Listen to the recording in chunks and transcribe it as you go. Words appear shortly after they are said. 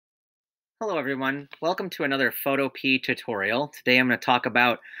Hello everyone, welcome to another Photopea tutorial. Today I'm going to talk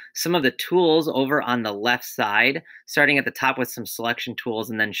about some of the tools over on the left side, starting at the top with some selection tools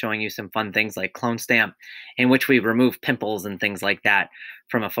and then showing you some fun things like clone stamp, in which we remove pimples and things like that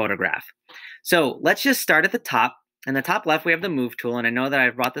from a photograph. So let's just start at the top. In the top left we have the move tool, and I know that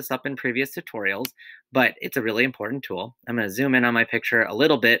I've brought this up in previous tutorials, but it's a really important tool. I'm going to zoom in on my picture a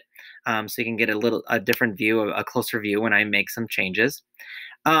little bit so you can get a different view, a closer view when I make some changes.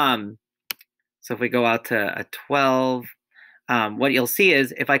 So if we go out to a 12, what you'll see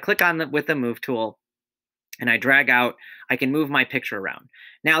is if I click on with the move tool and I drag out, I can move my picture around.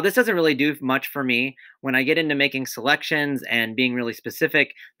 Now, this doesn't really do much for me. When I get into making selections and being really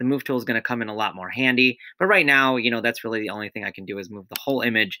specific, the move tool is going to come in a lot more handy. But right now, that's really the only thing I can do is move the whole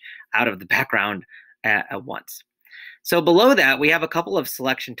image out of the background at once. So below that, we have a couple of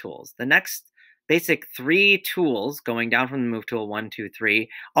selection tools. The next basic 3 tools going down from the move tool, 1, 2, 3,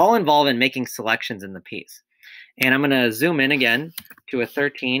 all involve in making selections in the piece. And I'm going to zoom in again to a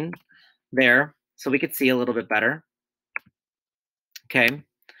 13 there so we could see a little bit better. Okay.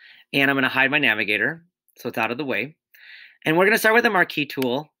 And I'm going to hide my navigator so it's out of the way. And we're going to start with the Marquee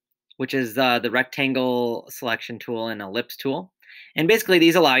Tool, which is the rectangle selection tool and ellipse tool. And basically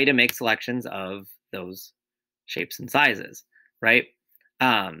these allow you to make selections of those shapes and sizes, right?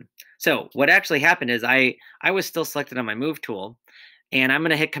 So what actually happened is I was still selected on my move tool, and I'm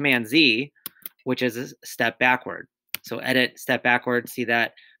going to hit Command Z, which is a step backward. So edit, step backward, see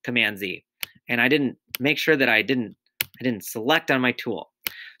that, Command Z. And I didn't make sure that I didn't select on my tool.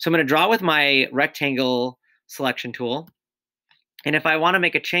 So I'm going to draw with my rectangle selection tool. And if I want to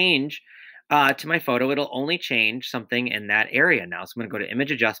make a change to my photo, it'll only change something in that area now. So I'm going to go to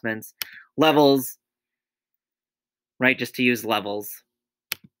Image Adjustments, Levels, right, just to use levels.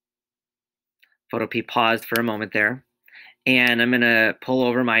 Photopea paused for a moment there. And I'm going to pull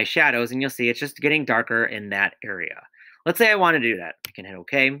over my shadows, and you'll see it's just getting darker in that area. Let's say I want to do that. I can hit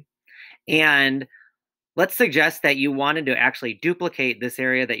OK. And let's suggest that you wanted to actually duplicate this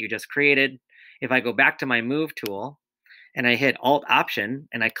area that you just created. If I go back to my Move tool, and I hit Alt-Option,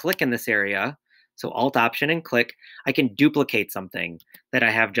 and I click in this area, so Alt-Option and click, I can duplicate something that I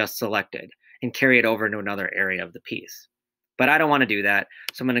have just selected and carry it over to another area of the piece. But I don't want to do that,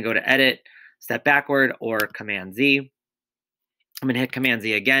 so I'm going to go to Edit, Step Backward, or Command Z. I'm going to hit Command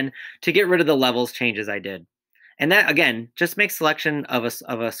Z again to get rid of the levels changes I did. And that, again, just makes selection of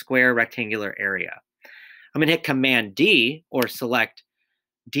a square rectangular area. I'm going to hit Command D, or select,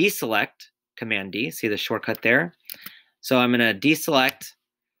 deselect, Command D. See the shortcut there? So I'm going to deselect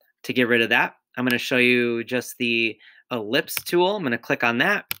to get rid of that. I'm going to show you just the ellipse tool. I'm going to click on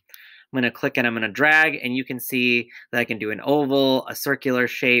that. I'm going to click and I'm going to drag, and you can see that I can do an oval, a circular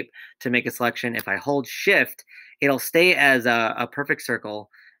shape to make a selection. If I hold Shift, it'll stay as a perfect circle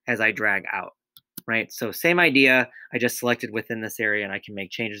as I drag out, right? So same idea, I just selected within this area and I can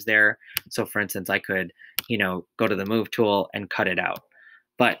make changes there. So for instance, I could, go to the Move tool and cut it out.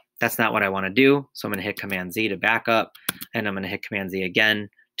 But that's not what I want to do. So I'm going to hit Command Z to back up, and I'm going to hit Command Z again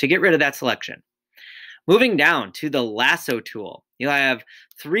to get rid of that selection. Moving down to the lasso tool, you'll have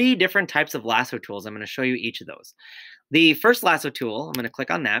 3 different types of lasso tools. I'm going to show you each of those. The first lasso tool, I'm going to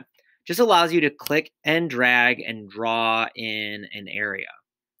click on that, just allows you to click and drag and draw in an area.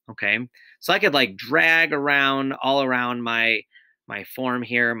 Okay, so I could like drag around all around my form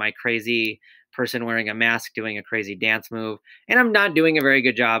here, my crazy person wearing a mask doing a crazy dance move, and I'm not doing a very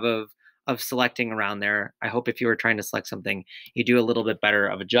good job of selecting around there. I hope if you were trying to select something, you do a little bit better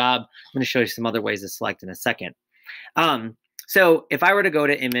of a job. I'm going to show you some other ways to select in a second. So if I were to go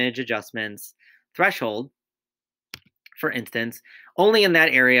to Image Adjustments, Threshold, for instance, only in that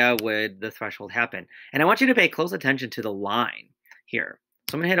area would the threshold happen. And I want you to pay close attention to the line here.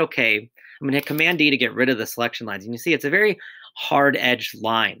 So I'm going to hit OK. I'm going to hit Command D to get rid of the selection lines. And you see it's a very hard-edged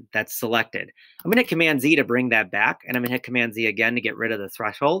line that's selected. I'm going to hit Command Z to bring that back, and I'm going to hit Command Z again to get rid of the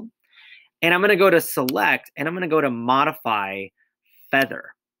threshold. And I'm going to go to Select, and I'm going to go to Modify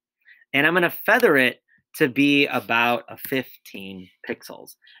Feather. And I'm going to feather it to be about a 15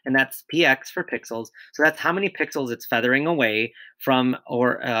 pixels. And that's PX for pixels. So that's how many pixels it's feathering away from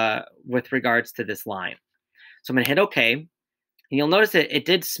or with regards to this line. So I'm going to hit OK. And you'll notice it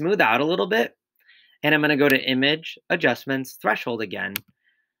did smooth out a little bit. And I'm going to go to Image Adjustments, Threshold again.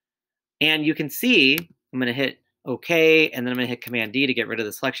 And you can see I'm going to hit OK, and then I'm going to hit Command D to get rid of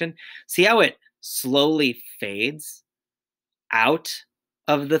the selection. See how it slowly fades out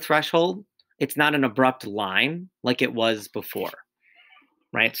of the threshold? It's not an abrupt line like it was before,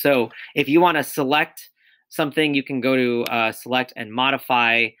 right? So if you want to select something, you can go to Select and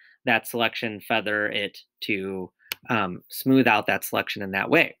modify that selection, feather it to smooth out that selection in that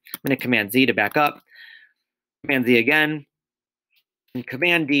way. I'm going to Command Z to back up, Command Z again, and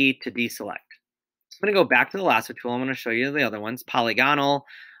Command D to deselect. I'm going to go back to the lasso tool. I'm going to show you the other ones. Polygonal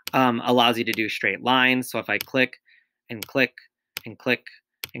allows you to do straight lines. So if I click and click and click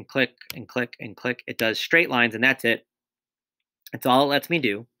and click and click and click, it does straight lines, and that's it. That's all it lets me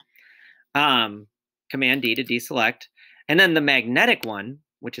do. Command D to deselect. And then the magnetic one,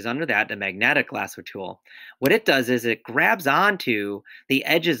 which is under that, the magnetic lasso tool, what it does is it grabs onto the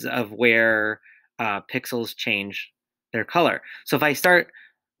edges of where pixels change their color. So if I start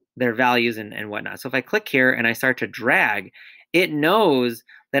their values and whatnot. So if I click here and I start to drag, it knows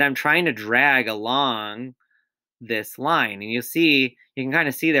that I'm trying to drag along this line. And you can kind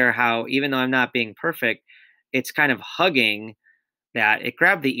of see there how, even though I'm not being perfect, it's kind of hugging that. It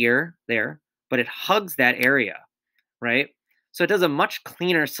grabbed the ear there, but it hugs that area, right? So it does a much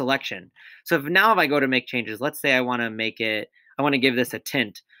cleaner selection. So if I go to make changes, let's say I want to give this a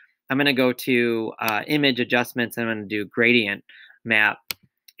tint. I'm going to go to image adjustments, and I'm going to do gradient map.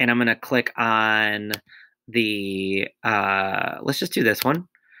 And I'm going to click on the, let's just do this one.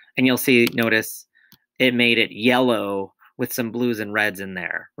 And you'll notice it made it yellow with some blues and reds in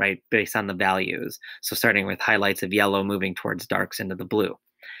there, right? Based on the values. So starting with highlights of yellow, moving towards darks into the blue.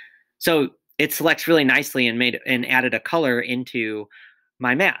 So it selects really nicely and added a color into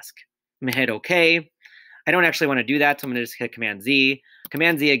my mask. I'm going to hit OK. I don't actually want to do that, so I'm going to just hit Command Z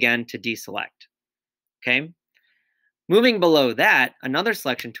again to deselect. Okay. Moving below that, another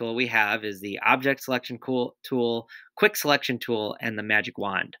selection tool we have is the Object Selection tool, Quick Selection tool, and the Magic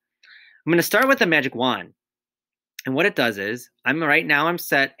Wand. I'm going to start with the Magic Wand. And what it does is, right now I'm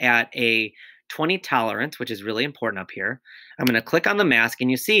set at a 20 tolerance, which is really important up here. I'm going to click on the mask, and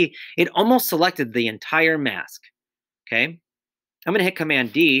you see it almost selected the entire mask. Okay? I'm going to hit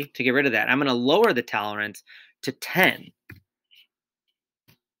Command D to get rid of that. I'm going to lower the tolerance to 10.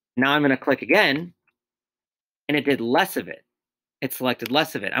 Now I'm going to click again, and it did less of it. It selected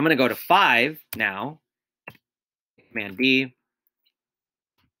less of it. I'm going to go to 5 now. Command D.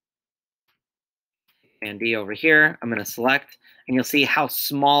 Command D over here. I'm going to select, and you'll see how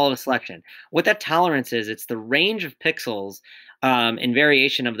small of a selection. What that tolerance is, it's the range of pixels in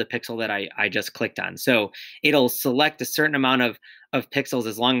variation of the pixel that I just clicked on. So it'll select a certain amount of pixels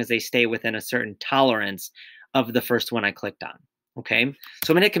as long as they stay within a certain tolerance of the first one I clicked on. Okay,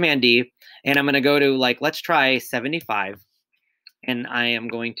 so I'm going to hit Command D, and I'm going to go to, let's try 75. And I am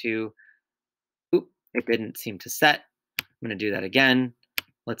going to, it didn't seem to set. I'm going to do that again.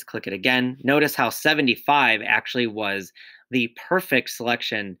 Let's click it again. Notice how 75 actually was the perfect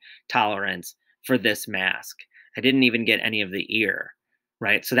selection tolerance for this mask. I didn't even get any of the ear,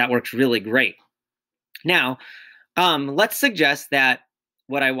 right? So that works really great. Now, let's suggest that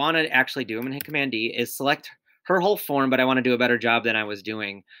what I want to actually do, I'm going to hit Command D, is select her whole form, but I want to do a better job than I was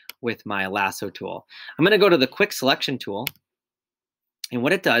doing with my lasso tool. I'm going to go to the Quick Selection tool. And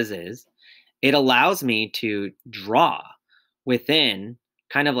what it does is it allows me to draw within,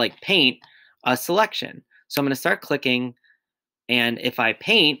 kind of like paint, a selection. So I'm going to start clicking, and if I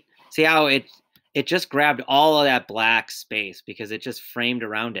paint, see how it just grabbed all of that black space because it just framed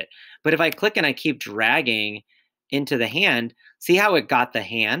around it. But if I click and I keep dragging into the hand, see how it got the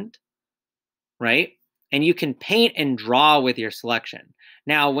hand, right? And you can paint and draw with your selection.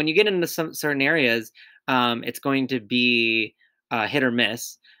 Now, when you get into some certain areas, it's going to be hit or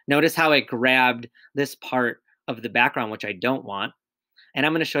miss. Notice how it grabbed this part of the background, which I don't want. And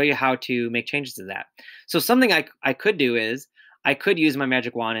I'm going to show you how to make changes to that. So something I could do is I could use my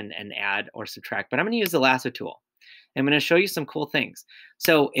magic wand and add or subtract, but I'm going to use the lasso tool. I'm going to show you some cool things.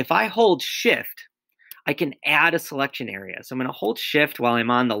 So if I hold Shift, I can add a selection area. So I'm going to hold Shift while I'm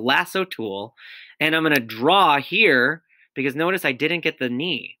on the lasso tool, and I'm going to draw here because notice I didn't get the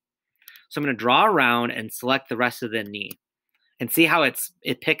knee. So I'm going to draw around and select the rest of the knee. And see how it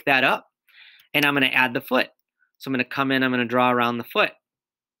picked that up? And I'm going to add the foot. So I'm going to come in, I'm going to draw around the foot,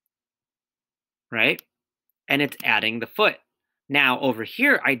 right? And it's adding the foot. Now over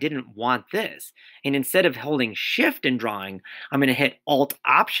here, I didn't want this. And instead of holding Shift and drawing, I'm going to hit Alt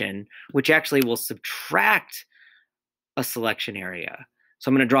Option, which actually will subtract a selection area. So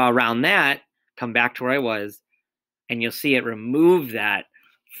I'm going to draw around that, come back to where I was, and you'll see it remove that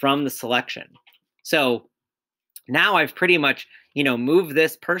from the selection. So now I've pretty much, moved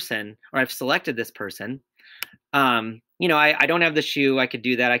this person, or I've selected this person. I don't have the shoe. I could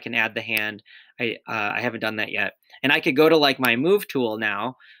do that. I can add the hand. I haven't done that yet. And I could go to my move tool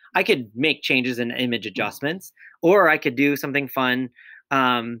now. I could make changes in image adjustments, or I could do something fun,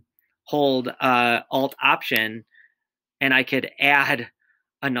 hold Alt Option, and I could add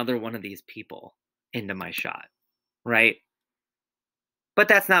another one of these people into my shot. right? But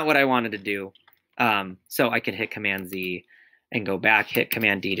that's not what I wanted to do. So I can hit Command Z and go back, hit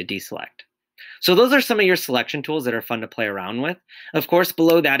Command D to deselect. So those are some of your selection tools that are fun to play around with. Of course,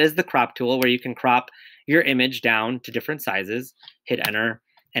 below that is the crop tool where you can crop your image down to different sizes, hit enter,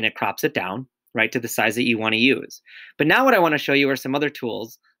 and it crops it down, right, to the size that you want to use. But now what I want to show you are some other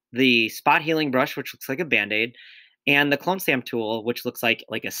tools, the spot healing brush, which looks like a Band-Aid, and the clone stamp tool, which looks like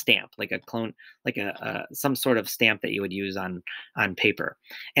a stamp, like a clone, like some sort of stamp that you would use on paper.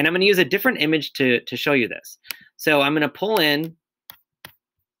 And I'm going to use a different image to show you this. So I'm going to pull in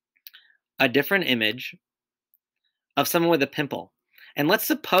a different image of someone with a pimple. And let's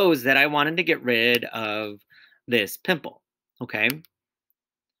suppose that I wanted to get rid of this pimple, okay?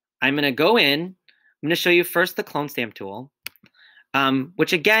 I'm going to go in. I'm going to show you first the clone stamp tool,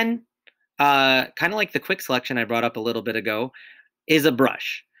 which again, kind of like the quick selection I brought up a little bit ago, is a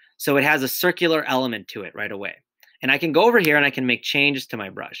brush. So it has a circular element to it right away. And I can go over here and I can make changes to my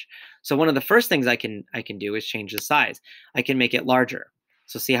brush. So one of the first things I can do is change the size. I can make it larger.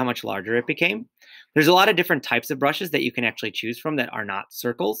 So see how much larger it became? There's a lot of different types of brushes that you can actually choose from that are not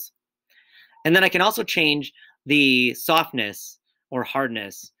circles. And then I can also change the softness or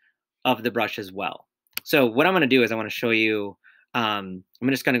hardness of the brush as well. So what I'm going to do is I want to show you, I'm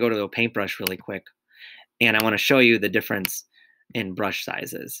just going to go to the paintbrush really quick. And I want to show you the difference in brush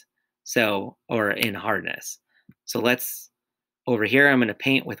sizes. So, or in hardness. So let's, over here, I'm going to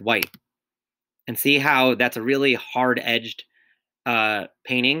paint with white. And see how that's a really hard-edged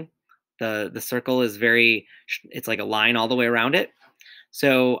painting. The circle is very, it's like a line all the way around it.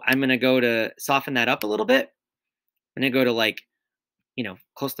 So I'm going to go to soften that up a little bit. I'm going to go to like,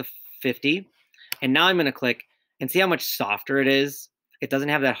 close to 50. And now I'm going to click and see how much softer it is. It doesn't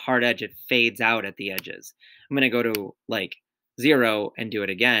have that hard edge. It fades out at the edges. I'm going to go to like 0 and do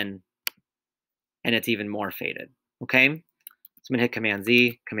it again. And it's even more faded. Okay. So I'm going to hit Command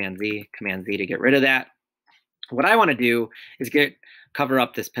Z, Command Z, Command Z to get rid of that. What I want to do is cover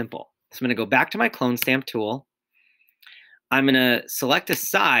up this pimple. So I'm going to go back to my clone stamp tool. I'm going to select a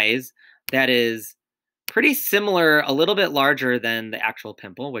size that is pretty similar, a little bit larger than the actual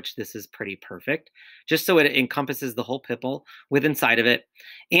pimple, which this is pretty perfect, just so it encompasses the whole pimple with inside of it.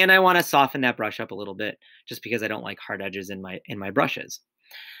 And I want to soften that brush up a little bit, just because I don't like hard edges in my brushes.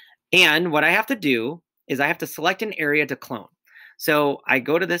 And what I have to do is I have to select an area to clone. So I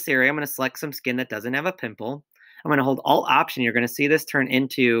go to this area. I'm going to select some skin that doesn't have a pimple. I'm going to hold Alt Option. You're going to see this turn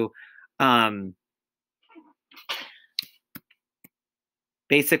into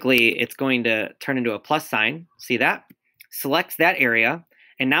basically, it's going to turn into a plus sign. See that? Select that area.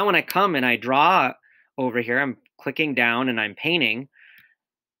 And now when I come and I draw over here, I'm clicking down and I'm painting.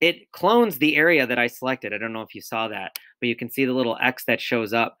 It clones the area that I selected. I don't know if you saw that, but you can see the little X that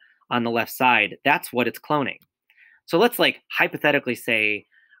shows up on the left side. That's what it's cloning. So let's like hypothetically say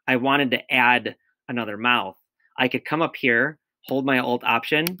I wanted to add another mouth. I could come up here, hold my Alt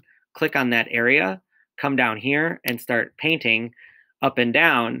Option, click on that area, come down here and start painting up and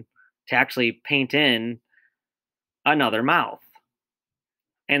down to actually paint in another mouth.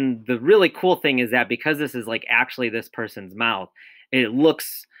 And the really cool thing is that because this is like actually this person's mouth, it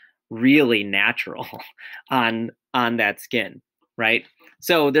looks really natural on that skin, right?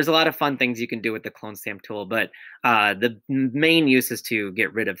 So there's a lot of fun things you can do with the clone stamp tool, but the main use is to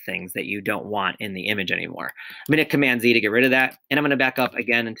get rid of things that you don't want in the image anymore. I'm going to Command Z to get rid of that, and I'm going to back up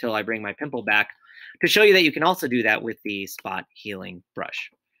again until I bring my pimple back to show you that you can also do that with the spot healing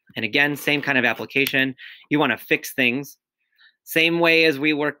brush. And again, same kind of application. You want to fix things. Same way as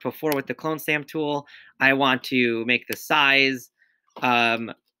we worked before with the clone stamp tool, I want to make the size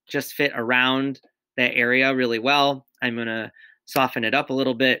just fit around that area really well. I'm going to soften it up a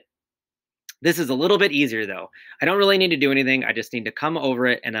little bit. This is a little bit easier though. I don't really need to do anything. I just need to come over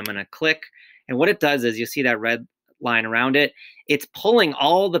it and I'm going to click. And what it does is you see that red line around it. It's pulling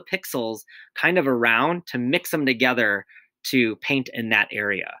all the pixels kind of around to mix them together to paint in that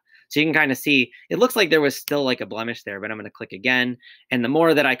area. So you can kind of see, it looks like there was still like a blemish there, but I'm going to click again. And the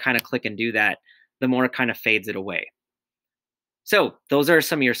more that I kind of click and do that, the more it kind of fades it away. So those are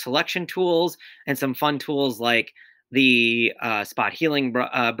some of your selection tools and some fun tools like the spot healing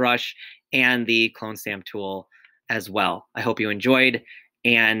brush and the clone stamp tool as well. I hope you enjoyed,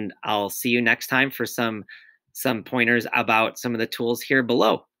 and I'll see you next time for some pointers about some of the tools here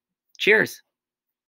below. Cheers.